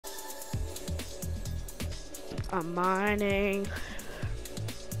I'm mining.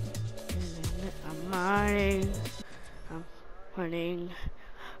 I'm mining. I'm mining.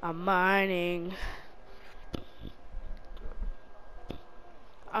 I'm mining.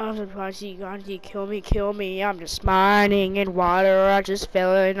 I'm surprised you got to kill me. I'm just mining in water. I just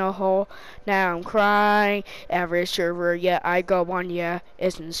fell in a hole. Now I'm crying. Every server, yeah, I go on, yeah,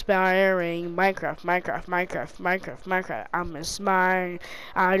 it's inspiring. Minecraft. I'm just mining.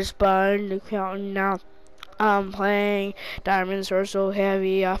 I just button the counting now. I'm playing. Diamonds are so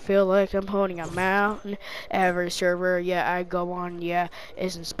heavy, I feel like I'm holding a mountain. Every server, yeah, I go on, yeah,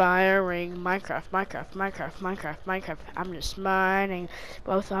 it's inspiring. Minecraft. I'm just mining.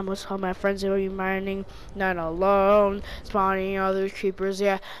 Both almost all my friends will be mining, not alone. Spawning other creepers,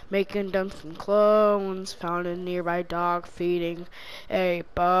 yeah, making them some clones. Found a nearby dog feeding a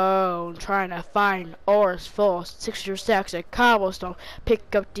bone. Trying to find ores full, 60 stacks of cobblestone.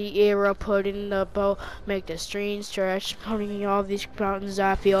 Pick up the arrow, put in the bow, make the stream stretch. Putting all these mountains,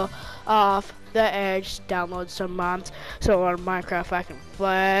 I feel off the edge. Download some mods so on Minecraft I can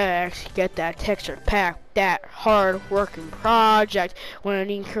flex. Get that texture pack, that hard working project.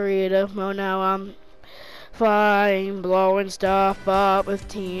 Winning creative mode, now I'm flying, blowing stuff up with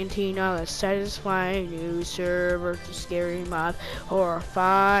TNT. Now that's satisfying. New server, to scary mob,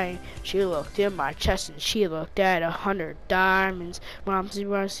 horrifying. She looked in my chest and she looked at 100 diamonds.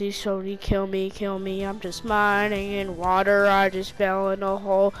 Momsy, slowly kill me. I'm just mining in water. I just fell in a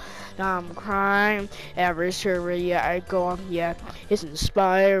hole. Now I'm crying. Every server, yeah, I go on, yeah, it's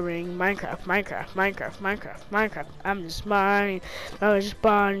inspiring. Minecraft. I'm just mining. I was just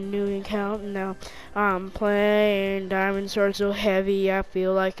bought a new account now. I'm playing. Diamonds are so heavy, I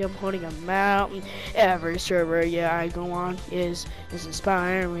feel like I'm holding a mountain. Every server, yeah, I go on is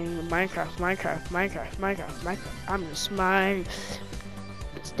inspiring. Minecraft. I'm just mining.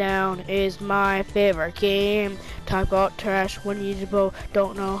 It's down is my favorite game. Talk about trash when you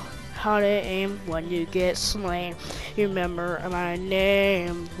don't know how to aim when you get slain. Remember my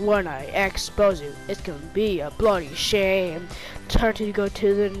name when I expose you. It's gonna be a bloody shame. It's hard to go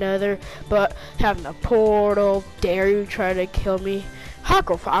to the nether, but having a portal. Dare you try to kill me?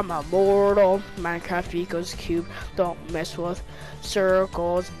 I'm immortal. Minecraft equals cube. Don't mess with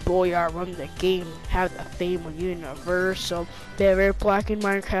circles. Boy, I run the game. Have the fame of universal. Favorite block in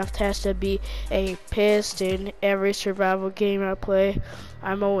Minecraft has to be a piston. Every survival game I play,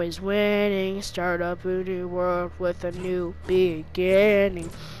 I'm always winning. Start up a new world with a new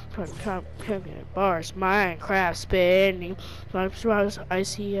beginning. Bars, Minecraft spinning. I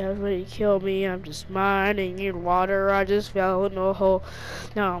see everybody kill me. I'm just mining in water. I just fell in a hole.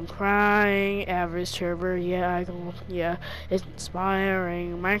 Now I'm crying. Every server, yeah, I go, yeah, it's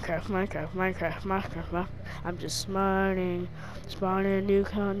inspiring. Minecraft. I'm just mining, spawning a new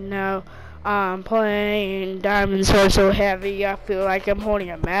con now. I'm playing. Diamonds are so heavy, I feel like I'm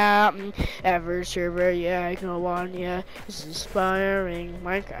holding a mountain. Every server, yeah, I go on, yeah, it's inspiring.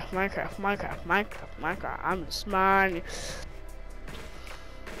 Minecraft. I'm just mining.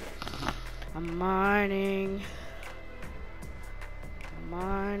 I'm mining.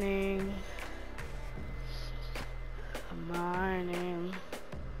 Mining.